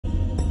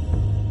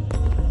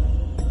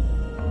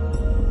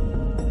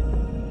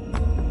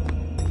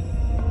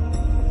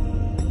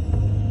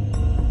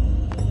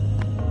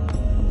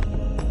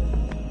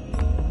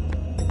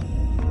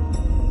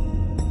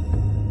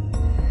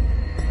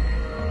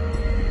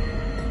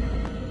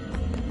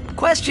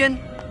Question.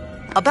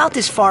 About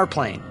this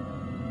Farplane.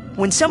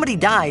 When somebody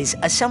dies,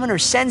 a summoner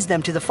sends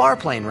them to the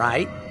Farplane,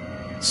 right?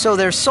 So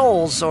their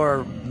souls, or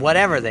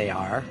whatever they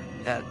are,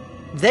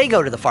 they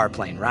go to the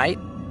Farplane, right?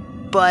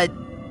 But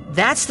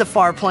that's the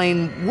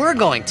Farplane we're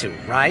going to,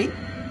 right?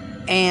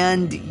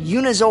 And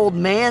Yuna's old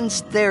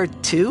man's there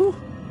too?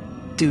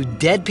 Do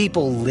dead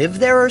people live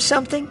there or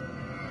something?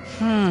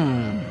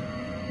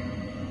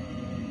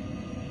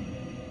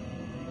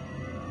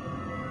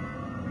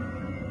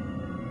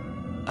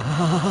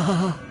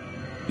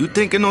 You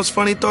thinking those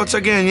funny thoughts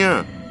again,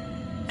 yeah?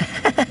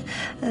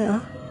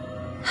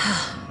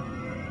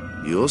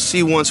 You'll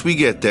see once we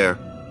get there.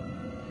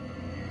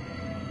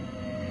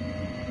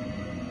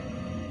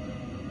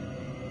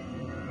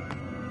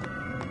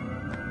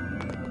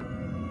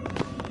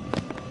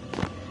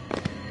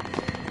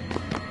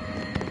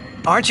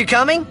 Aren't you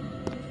coming?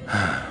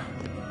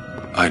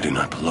 I do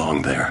not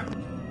belong there.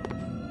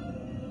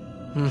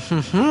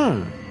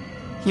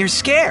 You're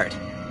scared.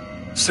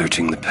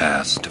 Searching the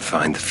past to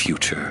find the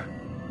future.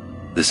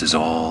 This is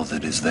all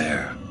that is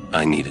there.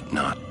 I need it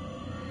not.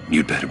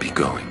 You'd better be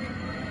going.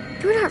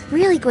 You're not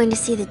really going to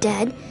see the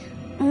dead.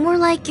 More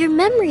like your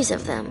memories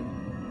of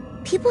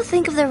them. People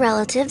think of their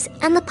relatives,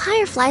 and the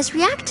fireflies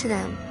react to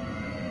them.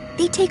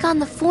 They take on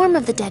the form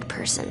of the dead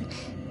person.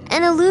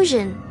 An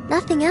illusion,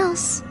 nothing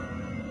else.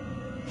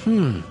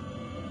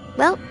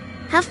 Well,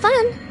 have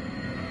fun.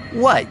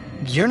 What?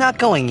 You're not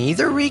going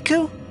either,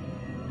 Riku?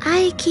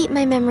 I keep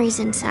my memories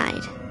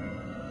inside.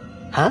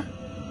 Huh?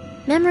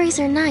 Memories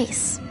are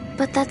nice,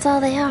 but that's all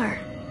they are.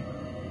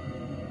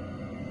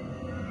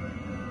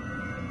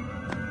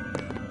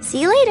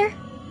 See you later.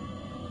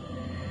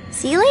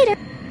 See you later.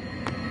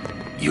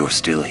 You're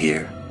still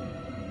here?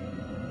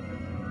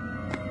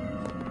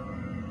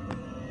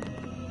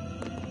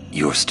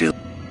 You're still...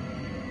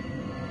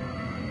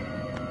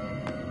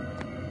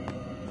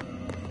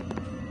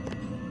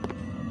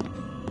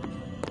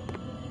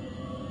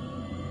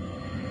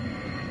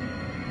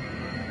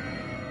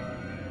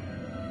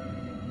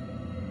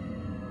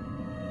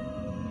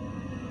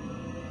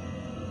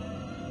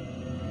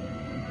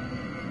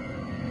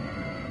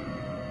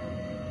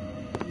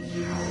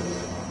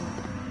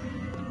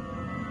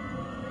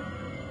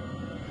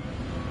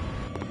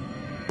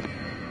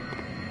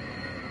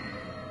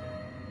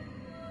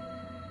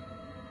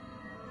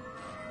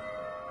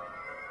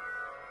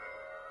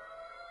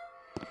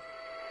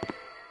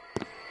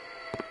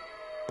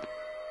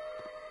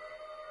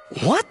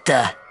 What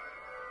the?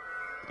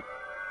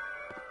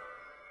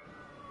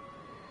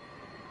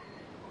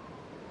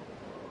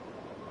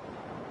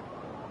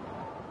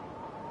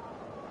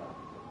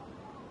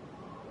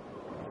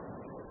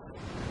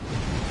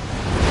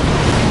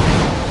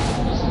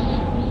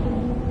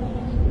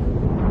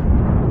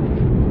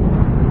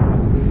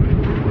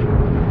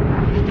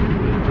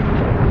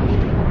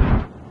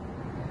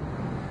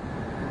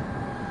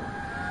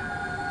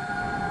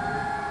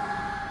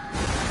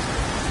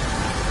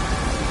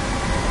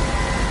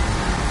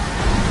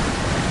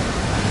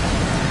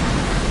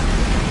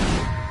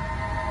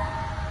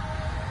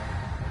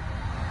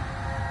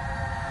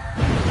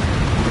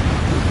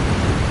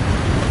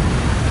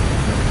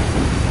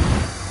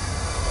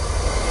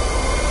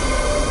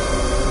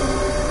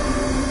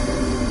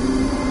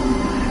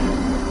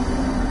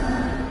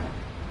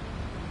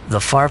 The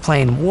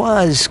Farplane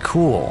was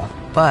cool,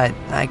 but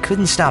I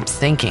couldn't stop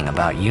thinking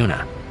about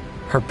Yuna.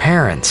 Her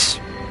parents,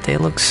 they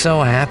looked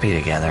so happy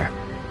together.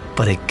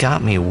 But it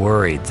got me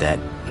worried that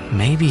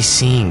maybe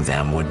seeing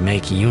them would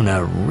make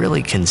Yuna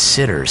really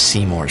consider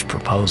Seymour's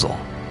proposal.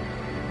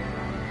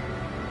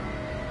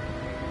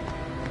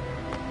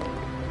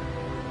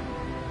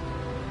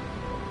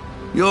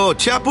 Yo,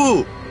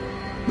 Chapu!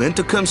 Meant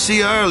to come see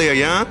you earlier,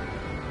 yeah?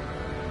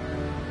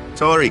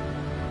 Sorry.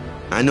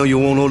 I know you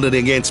won't hold it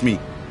against me.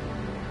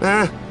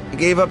 I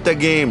gave up that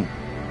game.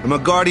 I'm a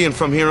guardian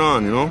from here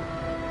on, you know?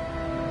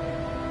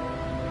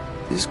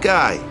 This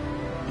guy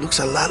looks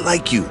a lot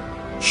like you.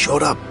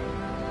 Showed up.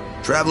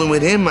 Traveling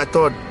with him, I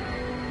thought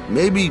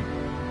maybe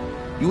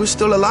you were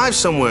still alive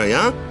somewhere,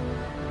 yeah?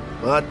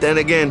 But then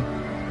again,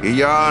 here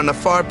you are on the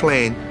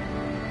Farplane.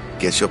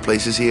 Guess your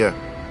place is here.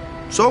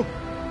 So,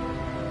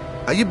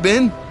 how you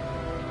been?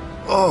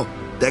 Oh,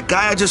 that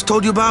guy I just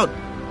told you about?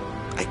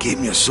 I gave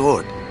him your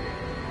sword.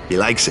 He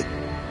likes it.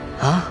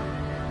 Huh?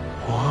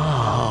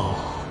 Whoa.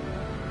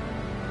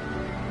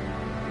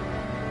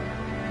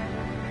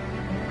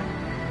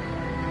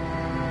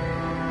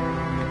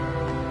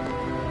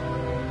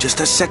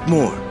 Just a sec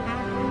more.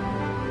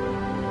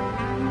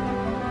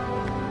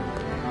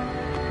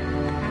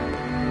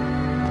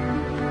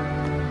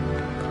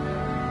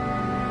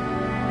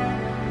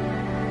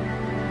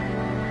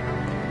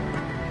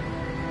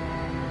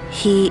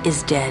 He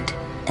is dead,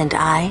 and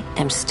I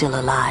am still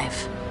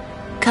alive.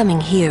 Coming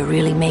here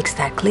really makes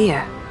that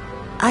clear.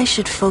 I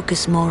should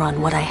focus more on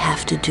what I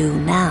have to do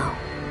now.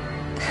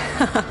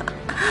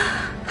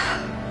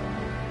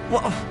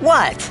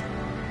 What?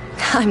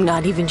 I'm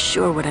not even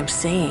sure what I'm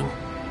saying.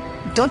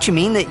 Don't you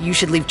mean that you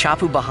should leave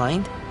Chapu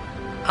behind?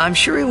 I'm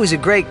sure he was a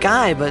great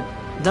guy, but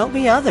there'll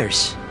be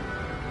others.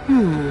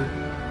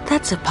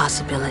 That's a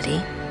possibility.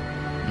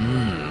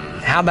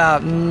 How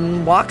about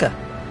Waka?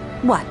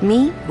 What,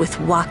 me? With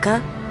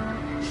Waka?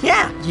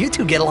 Yeah, you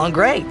two get along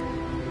great.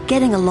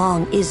 Getting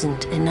along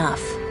isn't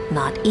enough.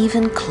 Not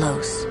even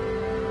close.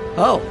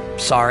 Oh,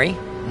 sorry.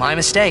 My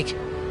mistake.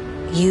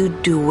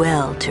 You'd do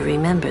well to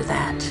remember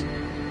that.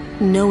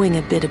 Knowing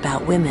a bit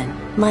about women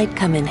might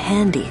come in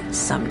handy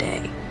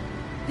someday.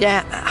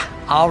 Yeah,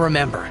 I'll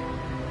remember.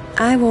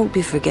 I won't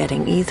be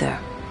forgetting either.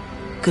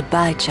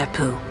 Goodbye,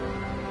 Chapu.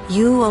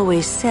 You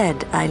always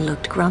said I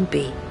looked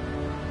grumpy.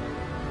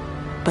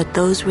 But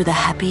those were the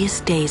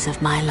happiest days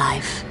of my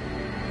life.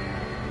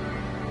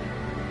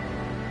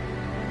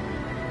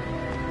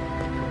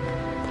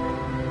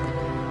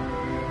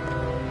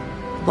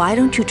 Why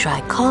don't you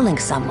try calling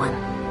someone?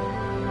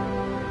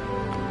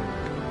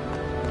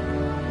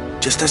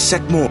 Just a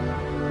sec more.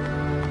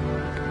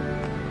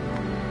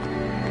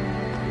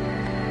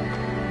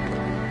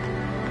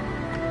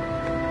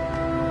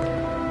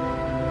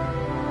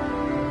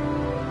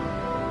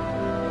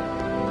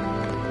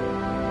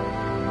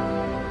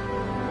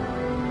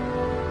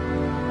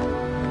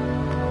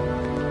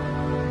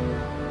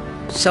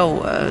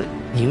 So,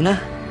 Yuna?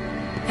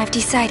 I've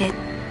decided.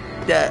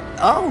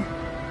 Oh,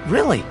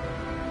 really?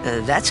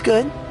 That's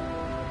good.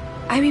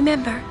 I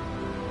remember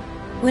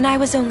when I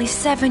was only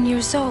 7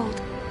 years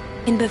old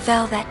in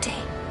Bavel that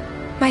day.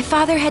 My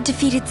father had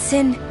defeated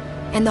Sin,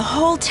 and the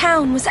whole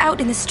town was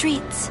out in the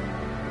streets.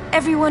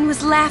 Everyone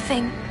was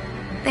laughing.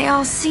 They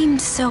all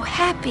seemed so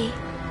happy.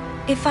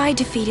 If I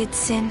defeated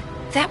Sin,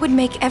 that would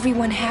make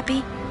everyone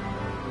happy,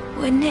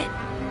 wouldn't it?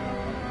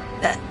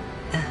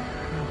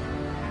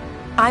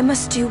 I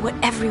must do what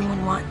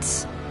everyone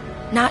wants,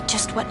 not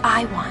just what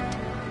I want.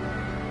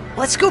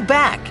 Let's go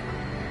back.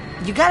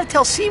 You gotta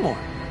tell Seymour.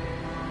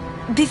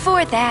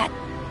 Before that,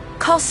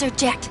 call Sir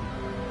Jet.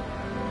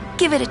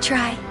 Give it a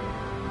try.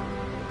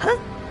 Huh?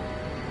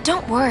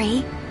 Don't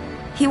worry.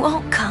 He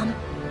won't come.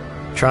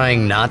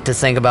 Trying not to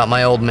think about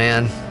my old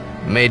man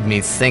made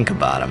me think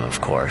about him, of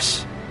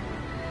course.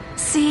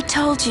 See,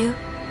 told you.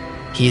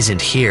 He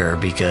isn't here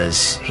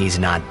because he's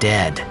not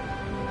dead.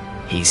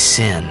 He's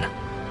Sin.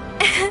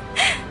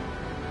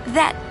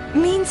 That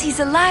means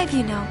he's alive,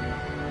 you know.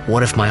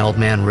 What if my old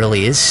man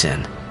really is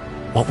Sin?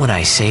 What would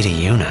I say to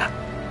Yuna?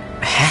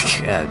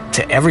 Heck,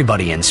 to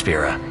everybody in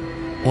Spira.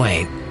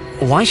 Wait,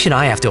 why should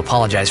I have to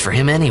apologize for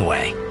him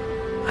anyway?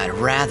 I'd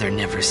rather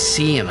never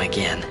see him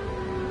again.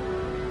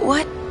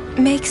 What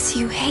makes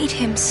you hate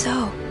him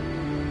so?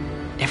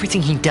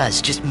 Everything he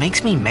does just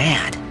makes me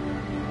mad.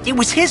 It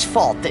was his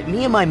fault that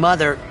me and my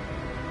mother...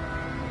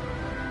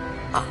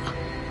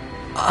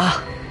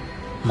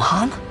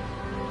 Mom?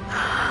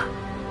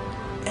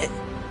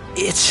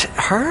 It's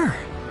her.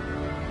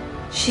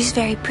 She's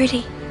very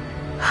pretty.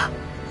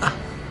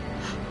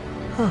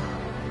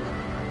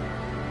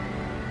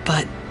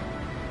 But...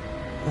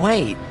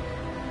 wait.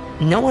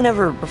 No one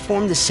ever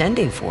performed the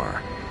sending for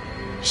her.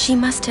 She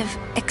must have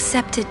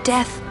accepted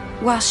death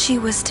while she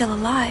was still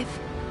alive.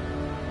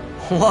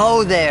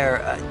 Whoa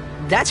there.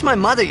 That's my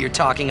mother you're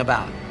talking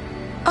about.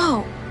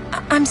 Oh,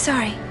 I'm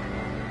sorry.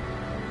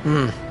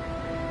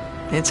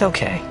 It's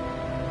okay.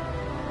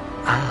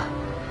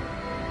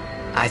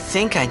 I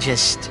think I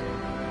just...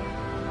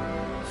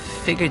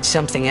 figured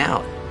something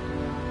out.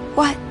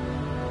 What?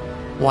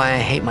 Why I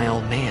hate my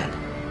old man.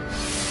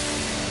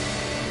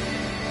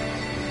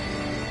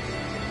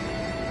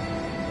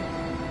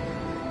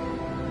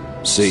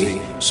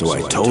 See, so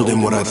I told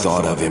him what I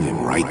thought of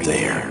him right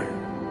there.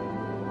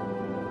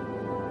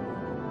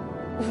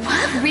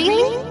 What,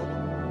 really?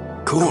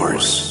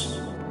 Course.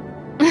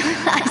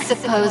 I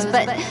suppose,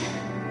 but...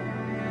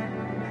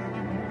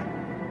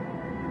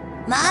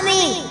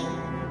 Mommy!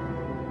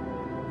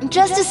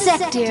 Just a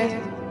sec, dear.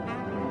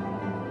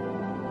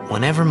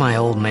 Whenever my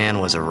old man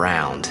was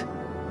around,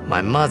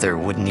 my mother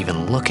wouldn't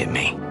even look at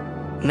me.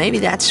 Maybe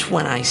that's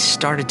when I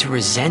started to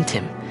resent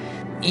him,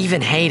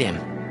 even hate him.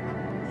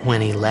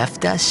 When he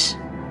left us,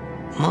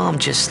 Mom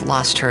just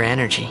lost her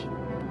energy.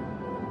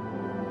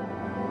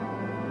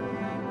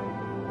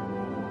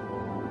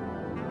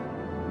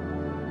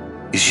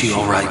 Is she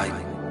all right?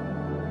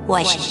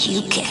 Why should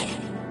you care?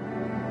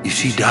 If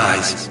she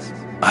dies,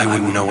 I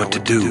wouldn't know what to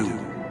do.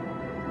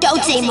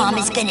 Don't say Mom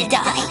is gonna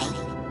die.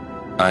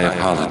 I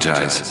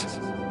apologize.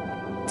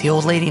 The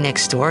old lady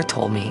next door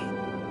told me,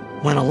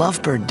 when a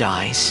lovebird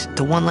dies,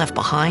 the one left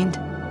behind,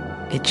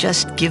 it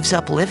just gives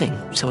up living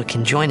so it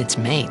can join its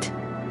mate.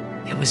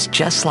 It was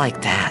just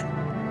like that.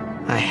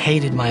 I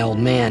hated my old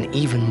man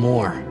even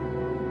more.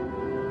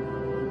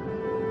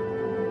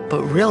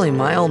 But really,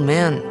 my old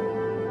man...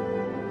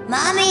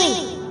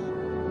 Mommy!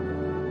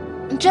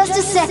 Just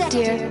a sec,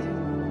 dear.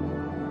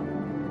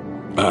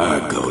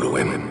 Go to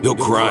him. He'll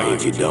cry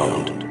if you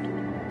don't.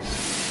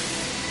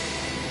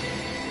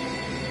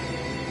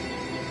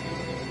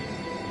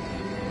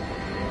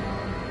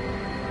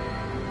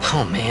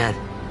 Oh, man.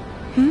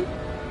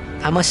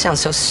 I must sound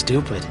so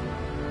stupid.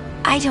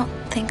 I don't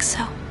think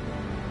so.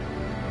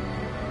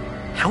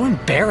 How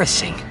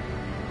embarrassing.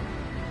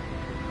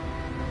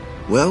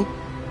 Well,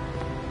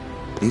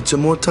 need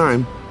some more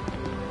time.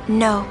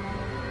 No.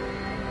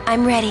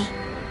 I'm ready.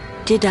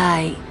 Did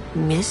I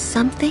miss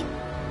something?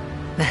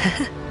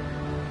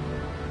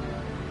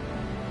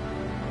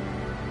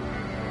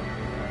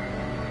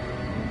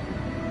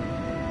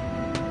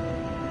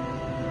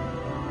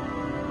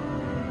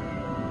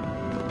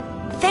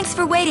 Thanks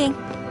for waiting.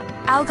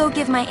 I'll go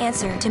give my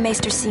answer to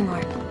Maester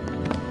Seymour.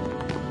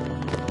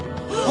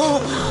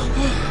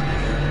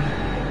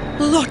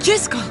 Lord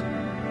Jiskel!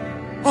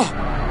 Oh,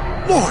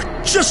 Lord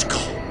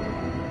Jiskel!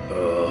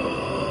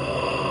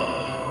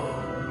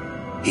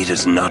 He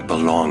does not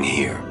belong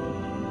here.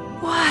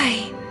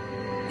 Why?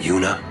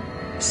 Yuna,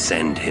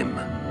 send him.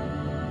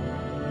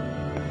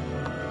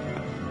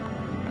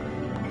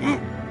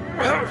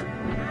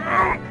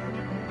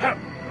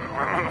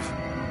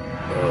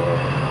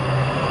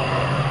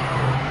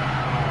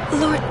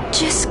 Lord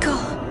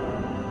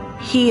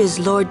Jiskel. He is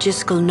Lord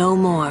Jiskel no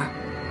more.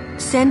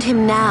 Send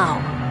him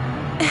now.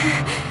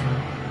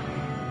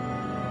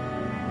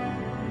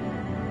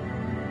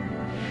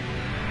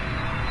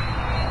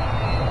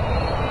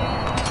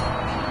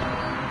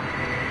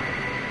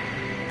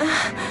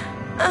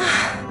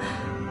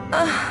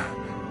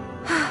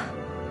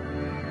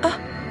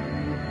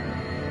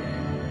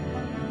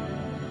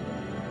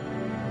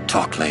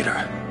 Talk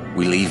later.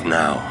 We leave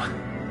now.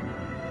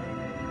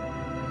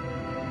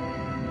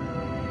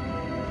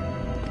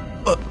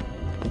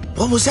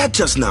 What was that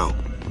just now?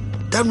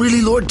 That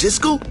really Lord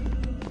Jiskel?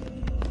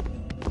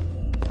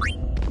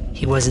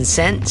 He wasn't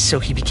sent, so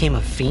he became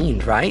a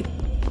fiend, right?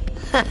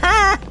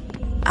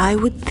 I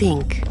would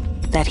think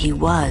that he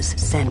was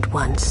sent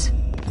once,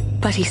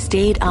 but he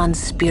stayed on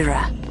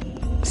Spira.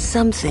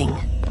 Something,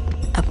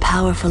 a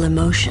powerful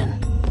emotion,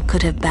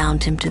 could have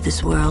bound him to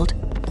this world.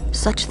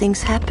 Such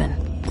things happen.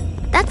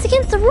 That's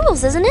against the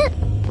rules, isn't it?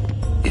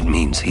 It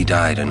means he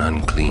died an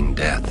unclean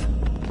death.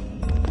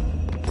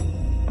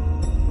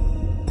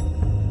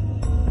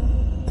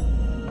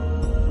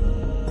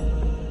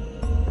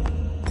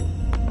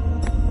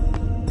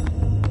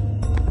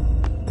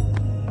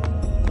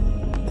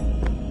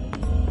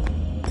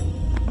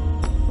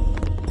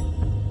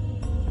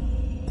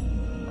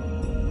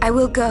 I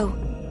will go.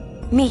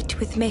 Meet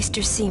with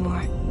Maester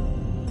Seymour.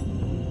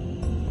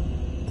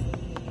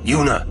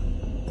 Yuna,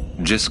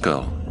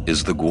 Jiskel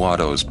is the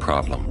Guado's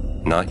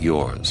problem, not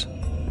yours.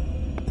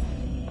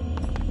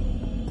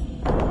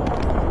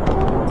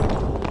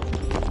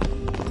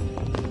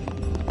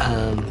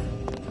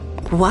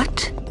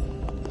 What?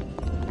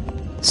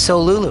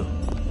 So Lulu,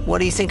 what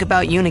do you think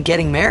about Yuna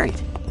getting married?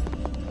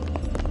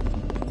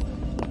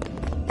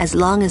 As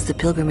long as the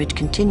pilgrimage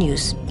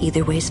continues,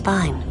 either way's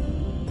fine.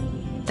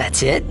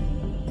 That's it?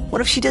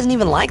 What if she doesn't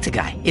even like the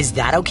guy? Is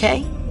that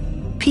okay?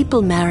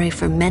 People marry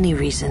for many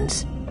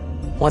reasons.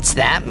 What's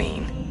that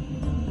mean?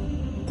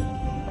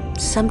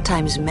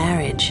 Sometimes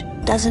marriage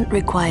doesn't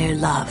require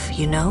love,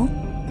 you know?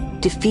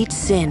 Defeat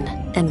sin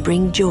and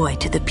bring joy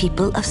to the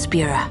people of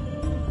Spira.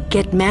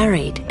 Get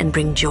married and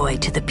bring joy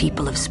to the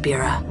people of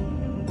Spira.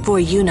 For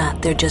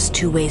Yuna, they're just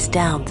two ways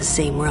down the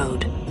same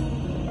road.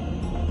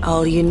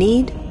 All you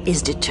need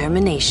is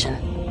determination.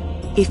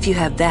 If you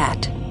have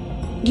that,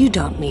 you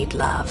don't need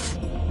love.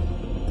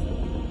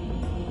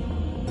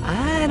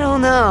 I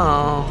don't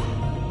know.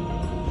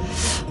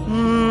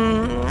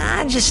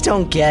 I just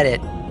don't get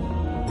it.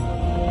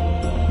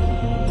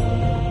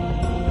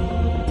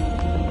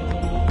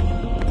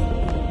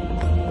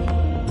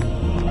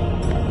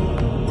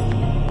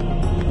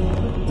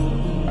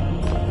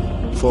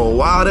 For a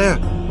while there,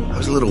 I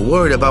was a little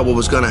worried about what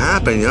was gonna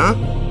happen, yeah?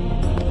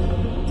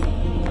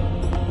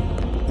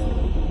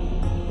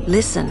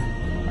 Listen,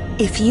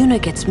 if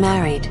Yuna gets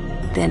married,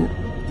 then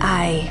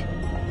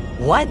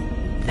What?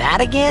 That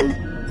again?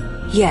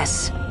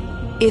 Yes,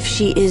 if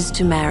she is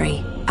to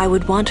marry, I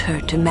would want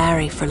her to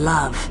marry for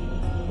love.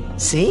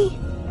 See?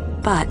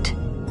 But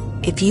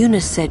if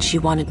Yuna said she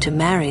wanted to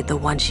marry the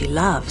one she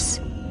loves,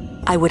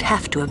 I would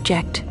have to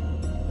object.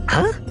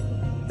 Huh?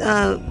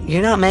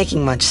 You're not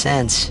making much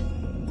sense.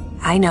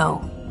 I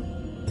know.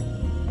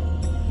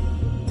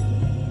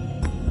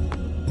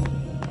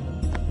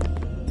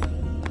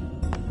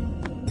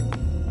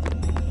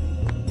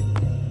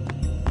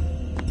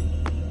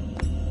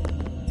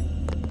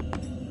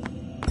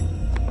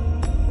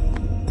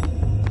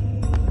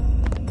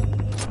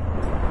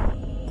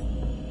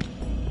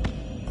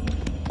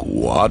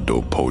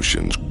 Guado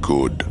potions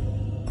good.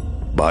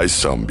 Buy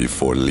some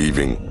before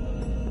leaving.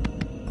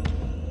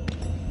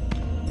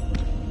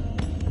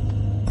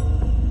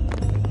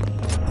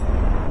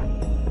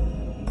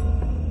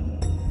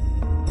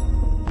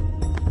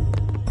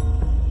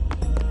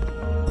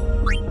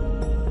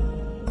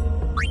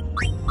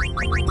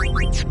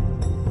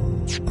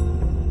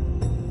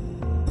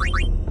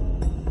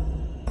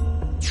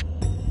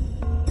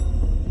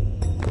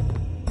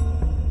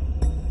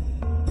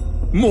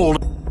 More.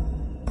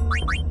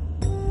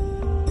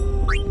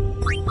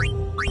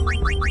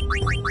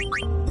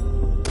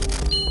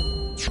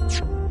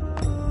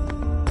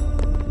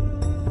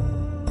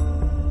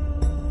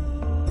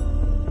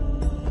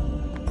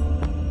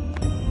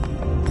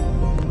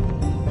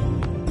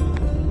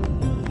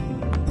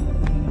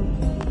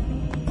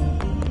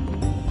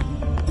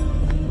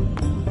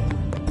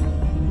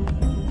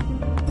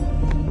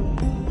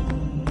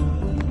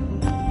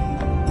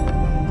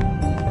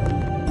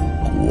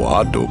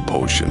 Guado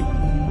potion.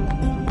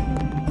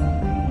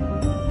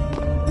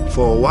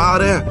 For a while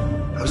there,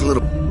 I was a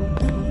little...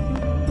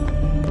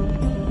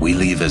 We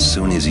leave as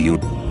soon as you...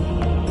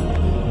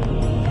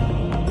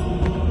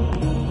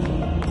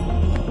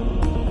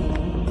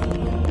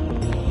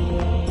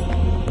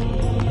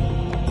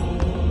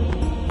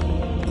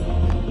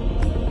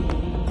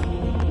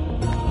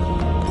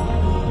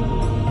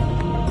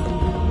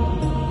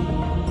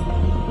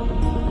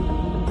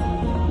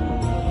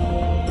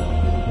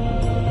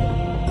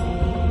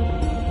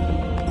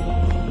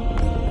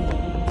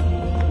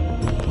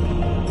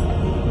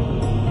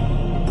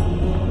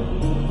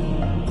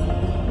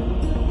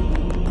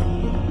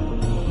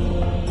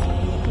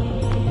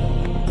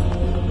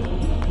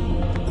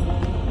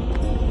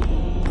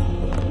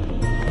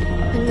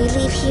 When we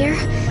leave here,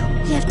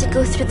 we have to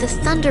go through the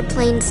Thunder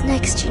Plains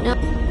next, you know.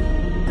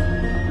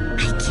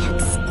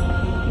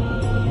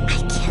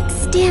 I can't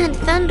stand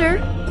thunder.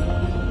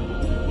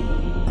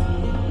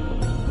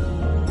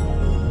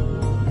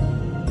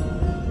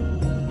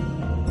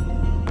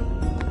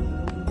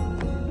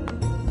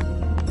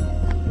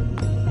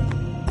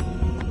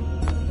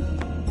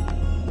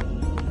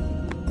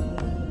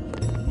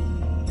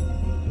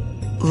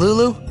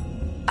 Lulu?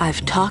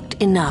 I've talked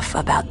enough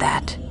about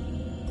that.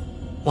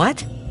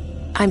 What?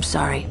 I'm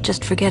sorry,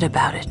 just forget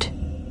about it.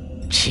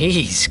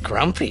 Jeez,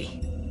 Grumpy.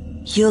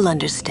 You'll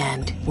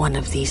understand one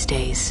of these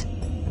days.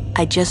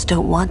 I just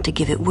don't want to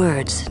give it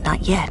words,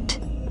 not yet.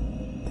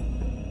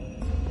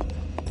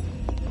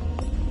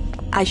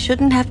 I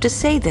shouldn't have to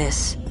say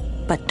this,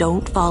 but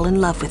don't fall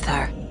in love with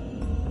her.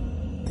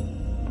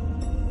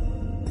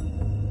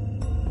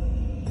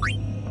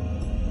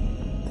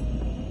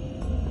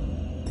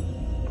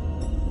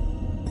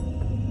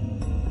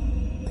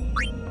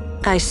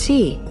 I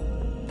see,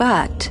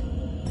 but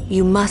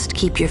you must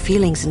keep your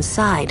feelings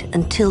inside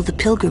until the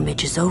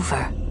pilgrimage is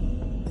over.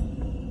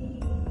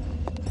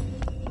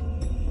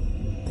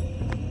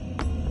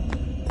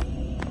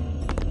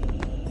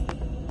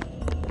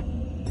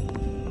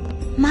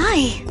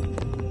 My,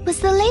 was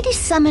the Lady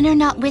Summoner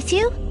not with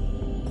you?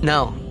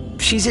 No,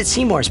 she's at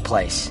Seymour's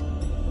place.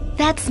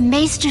 That's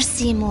Maester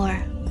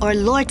Seymour, or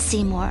Lord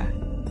Seymour.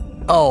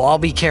 Oh, I'll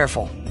be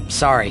careful.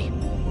 Sorry.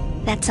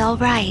 That's all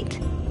right.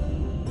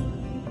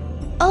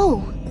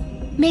 Oh,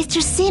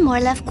 Maester Seymour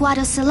left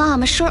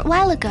Guadosalam a short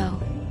while ago.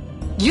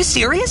 You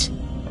serious?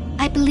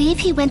 I believe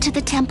he went to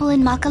the temple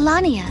in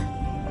Macalania.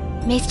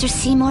 Maester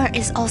Seymour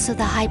is also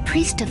the high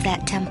priest of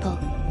that temple.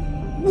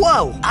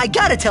 Whoa, I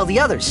gotta tell the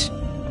others.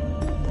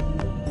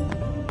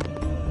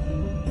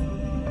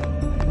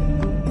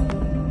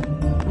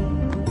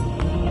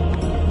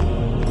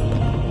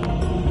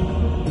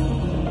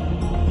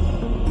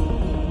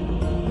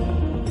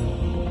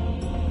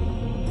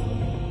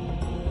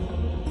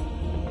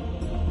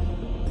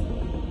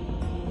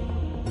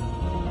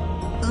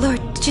 Lord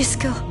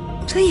Jiskel,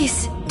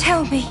 please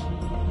tell me.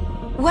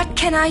 What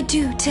can I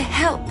do to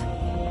help?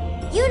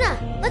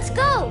 Yuna, let's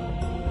go!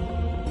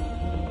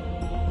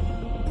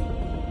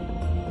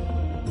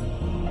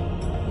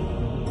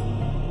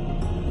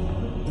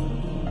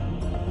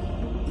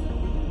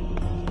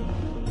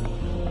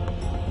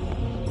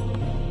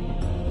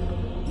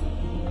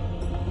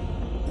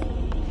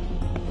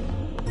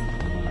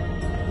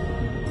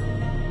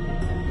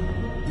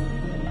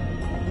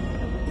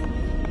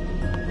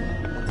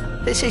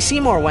 They say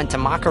Seymour went to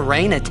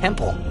Macarena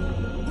Temple.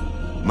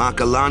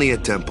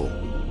 Macalania Temple.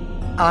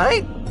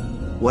 I?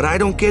 What I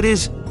don't get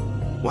is,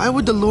 why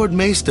would the Lord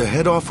Maester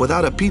head off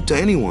without a peep to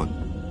anyone?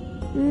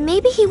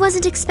 Maybe he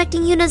wasn't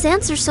expecting Yuna's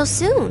answer so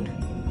soon.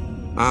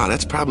 Ah,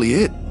 that's probably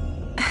it.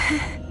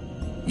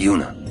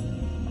 Yuna,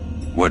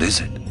 what is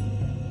it?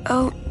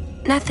 Oh,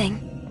 nothing.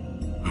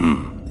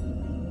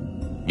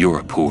 You're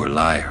a poor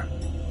liar.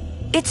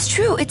 It's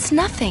true, it's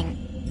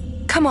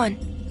nothing. Come on,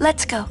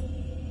 let's go.